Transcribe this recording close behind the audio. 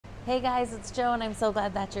Hey guys, it's Jo and I'm so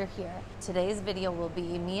glad that you're here. Today's video will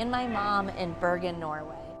be me and my mom in Bergen,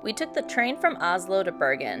 Norway. We took the train from Oslo to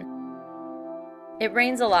Bergen. It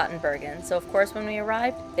rains a lot in Bergen, so of course when we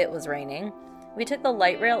arrived, it was raining. We took the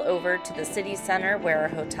light rail over to the city center where our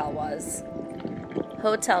hotel was.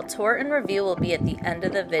 Hotel tour and review will be at the end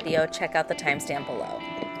of the video. Check out the timestamp below.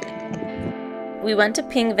 We went to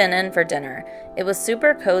Pingvinen for dinner. It was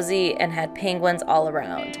super cozy and had penguins all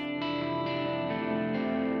around.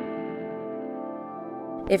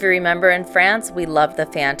 If you remember in France, we loved the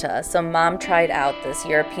Fanta, so Mom tried out this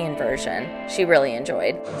European version. She really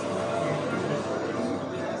enjoyed.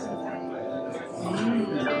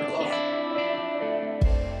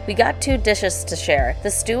 We got 2 dishes to share.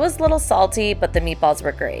 The stew was a little salty, but the meatballs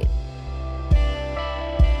were great.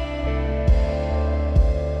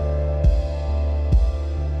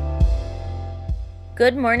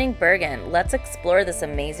 Good morning, Bergen. Let's explore this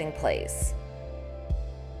amazing place.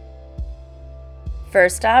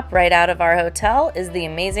 First stop right out of our hotel is the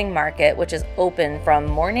amazing market, which is open from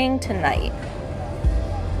morning to night.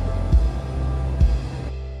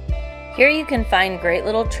 Here you can find great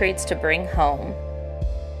little treats to bring home.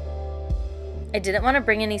 I didn't want to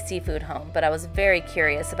bring any seafood home, but I was very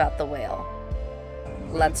curious about the whale.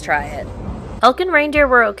 Let's try it. Elk and reindeer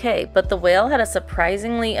were okay, but the whale had a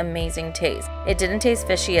surprisingly amazing taste. It didn't taste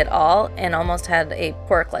fishy at all and almost had a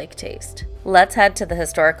pork-like taste. Let's head to the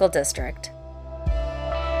historical district.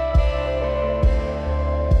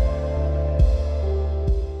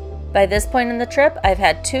 By this point in the trip, I've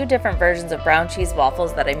had 2 different versions of brown cheese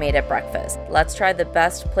waffles that I made at breakfast. Let's try the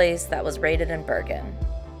best place that was rated in Bergen.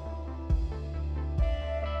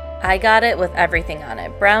 I got it with everything on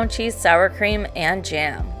it: brown cheese, sour cream, and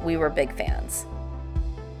jam. We were big fans.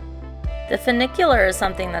 The funicular is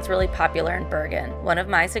something that's really popular in Bergen. One of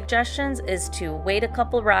my suggestions is to wait a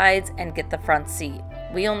couple rides and get the front seat.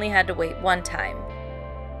 We only had to wait 1 time.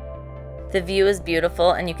 The view is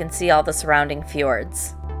beautiful and you can see all the surrounding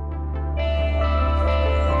fjords.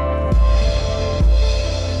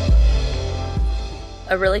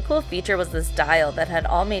 A really cool feature was this dial that had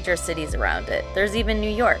all major cities around it. There's even New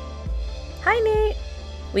York. Hi, Nate!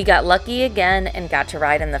 We got lucky again and got to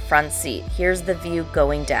ride in the front seat. Here's the view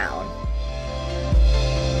going down.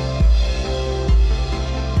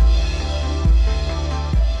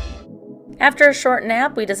 After a short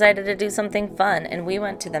nap, we decided to do something fun and we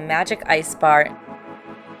went to the magic ice bar.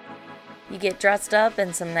 You get dressed up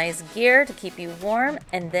in some nice gear to keep you warm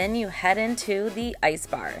and then you head into the ice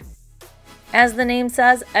bar. As the name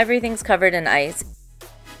says, everything's covered in ice.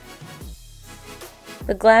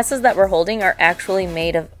 The glasses that we're holding are actually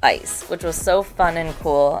made of ice, which was so fun and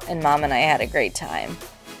cool, and Mom and I had a great time.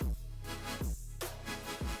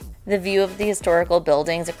 The view of the historical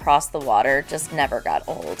buildings across the water just never got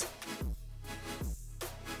old.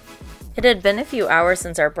 It had been a few hours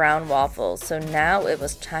since our brown waffles, so now it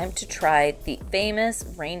was time to try the famous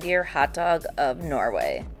reindeer hot dog of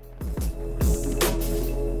Norway.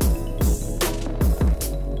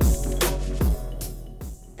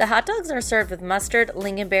 The hot dogs are served with mustard,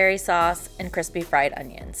 lingonberry sauce, and crispy fried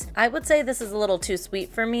onions. I would say this is a little too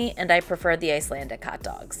sweet for me, and I prefer the Icelandic hot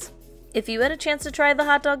dogs. If you had a chance to try the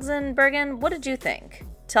hot dogs in Bergen, what did you think?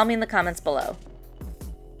 Tell me in the comments below.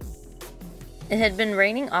 It had been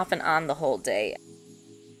raining off and on the whole day.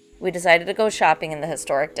 We decided to go shopping in the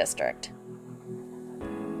historic district.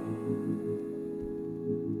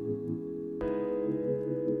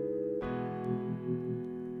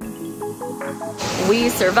 We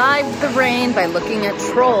survived the rain by looking at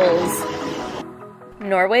trolls.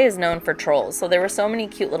 Norway is known for trolls, so there were so many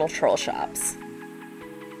cute little troll shops.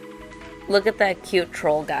 Look at that cute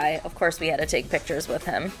troll guy. Of course we had to take pictures with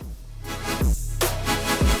him.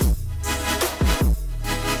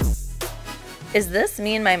 Is this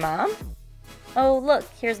me and my mom? Oh look,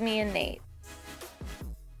 here's me and Nate.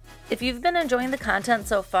 If you've been enjoying the content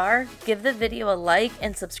so far, give the video a like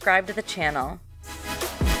and subscribe to the channel.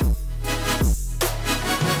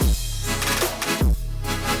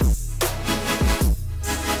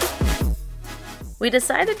 We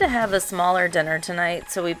decided to have a smaller dinner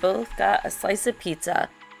tonight, so we both got a slice of pizza.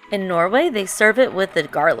 In Norway, they serve it with the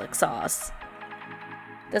garlic sauce.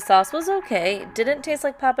 The sauce was okay. It didn't taste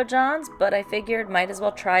like Papa John's, but I figured might as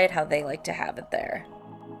well try it how they like to have it there.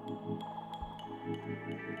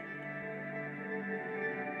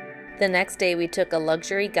 The next day, we took a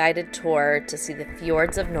luxury guided tour to see the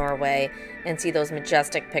fjords of Norway and see those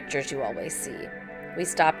majestic pictures you always see. We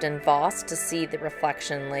stopped in Voss to see the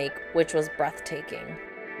reflection lake, which was breathtaking.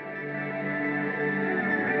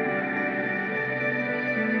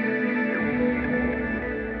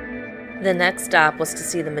 The next stop was to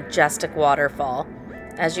see the majestic waterfall.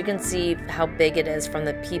 As you can see how big it is from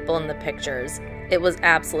the people in the pictures, it was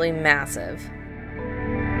absolutely massive.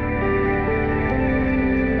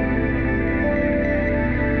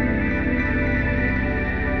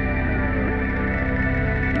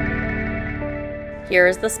 Here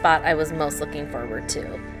is the spot I was most looking forward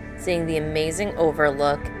to, seeing the amazing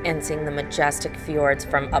overlook and seeing the majestic fjords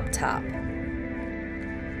from up top.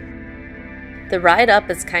 The ride up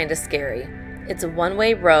is kind of scary. It's a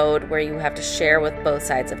one-way road where you have to share with both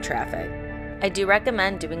sides of traffic. I do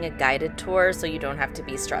recommend doing a guided tour so you don't have to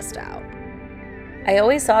be stressed out. I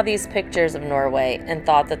always saw these pictures of Norway and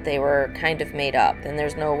thought that they were kind of made up and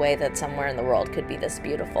there's no way that somewhere in the world could be this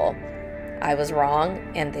beautiful. I was wrong,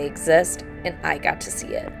 and they exist, and I got to see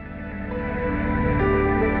it.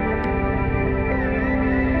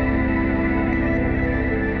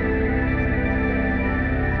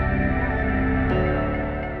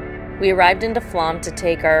 We arrived into Flåm to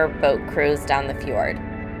take our boat cruise down the fjord.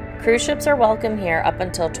 Cruise ships are welcome here up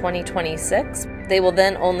until 2026. They will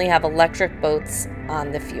then only have electric boats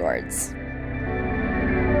on the fjords.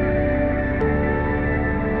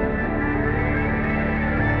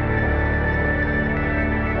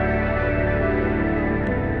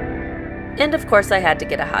 And of course I had to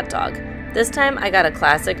get a hot dog. This time I got a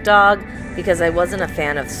classic dog because I wasn't a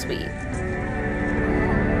fan of sweet.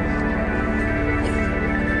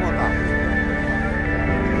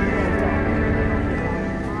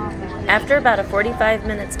 After about a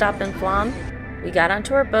 45-minute stop in Flåm, we got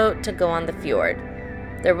onto our boat to go on the fjord.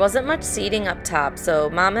 There wasn't much seating up top, so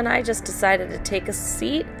Mom and I just decided to take a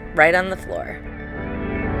seat right on the floor.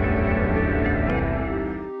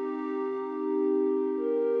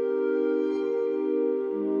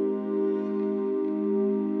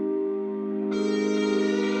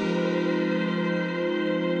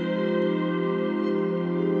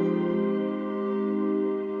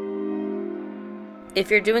 If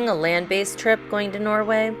you're doing a land-based trip going to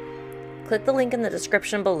Norway, click the link in the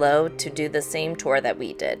description below to do the same tour that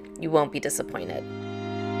we did. You won't be disappointed.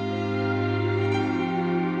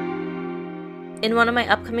 In one of my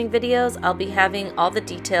upcoming videos, I'll be having all the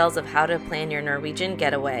details of how to plan your Norwegian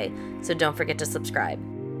getaway, so don't forget to subscribe.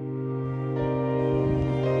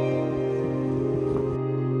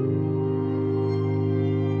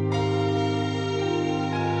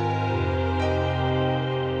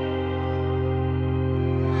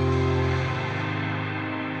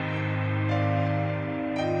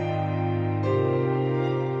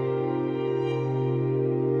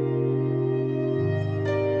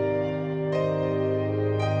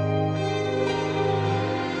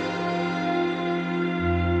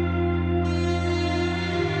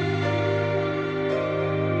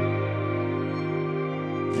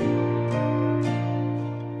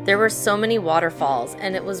 There were so many waterfalls,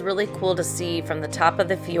 and it was really cool to see from the top of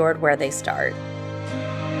the fjord where they start.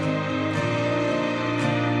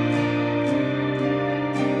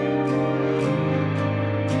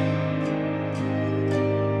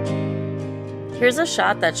 Here's a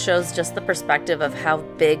shot that shows just the perspective of how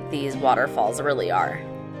big these waterfalls really are.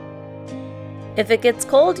 If it gets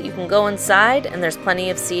cold, you can go inside, and there's plenty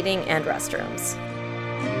of seating and restrooms.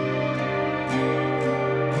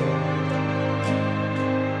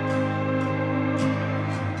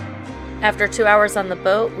 After 2 hours on the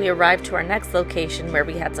boat, we arrived to our next location where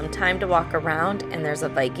we had some time to walk around, and there's a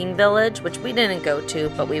Viking village, which we didn't go to,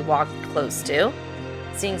 but we walked close to,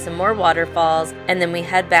 seeing some more waterfalls, and then we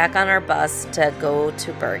head back on our bus to go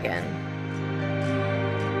to Bergen.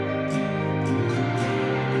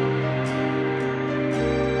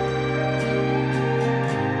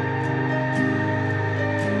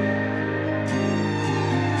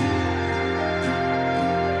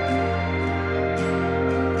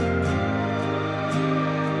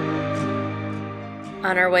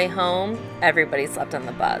 On our way home, everybody slept on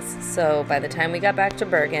the bus, so by the time we got back to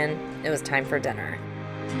Bergen, it was time for dinner.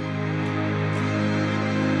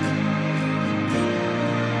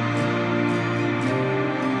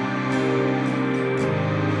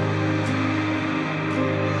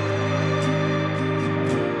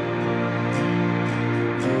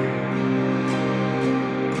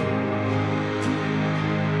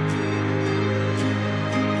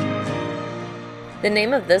 The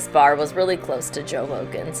name of this bar was really close to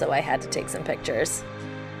Jovoken, so I had to take some pictures.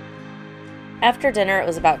 After dinner, it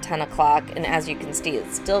was about 10 o'clock, and as you can see,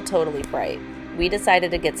 it's still totally bright. We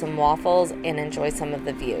decided to get some waffles and enjoy some of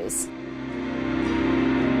the views.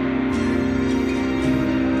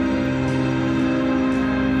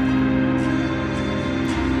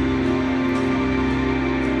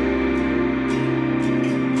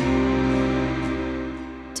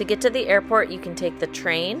 To get to the airport, you can take the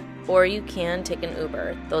train or you can take an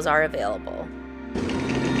Uber. Those are available.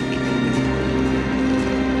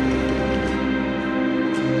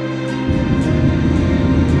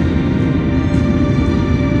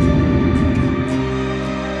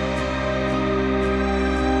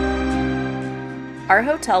 Our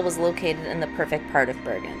hotel was located in the perfect part of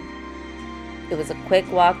Bergen. It was a quick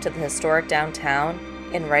walk to the historic downtown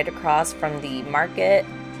and right across from the market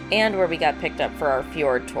and where we got picked up for our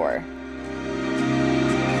fjord tour.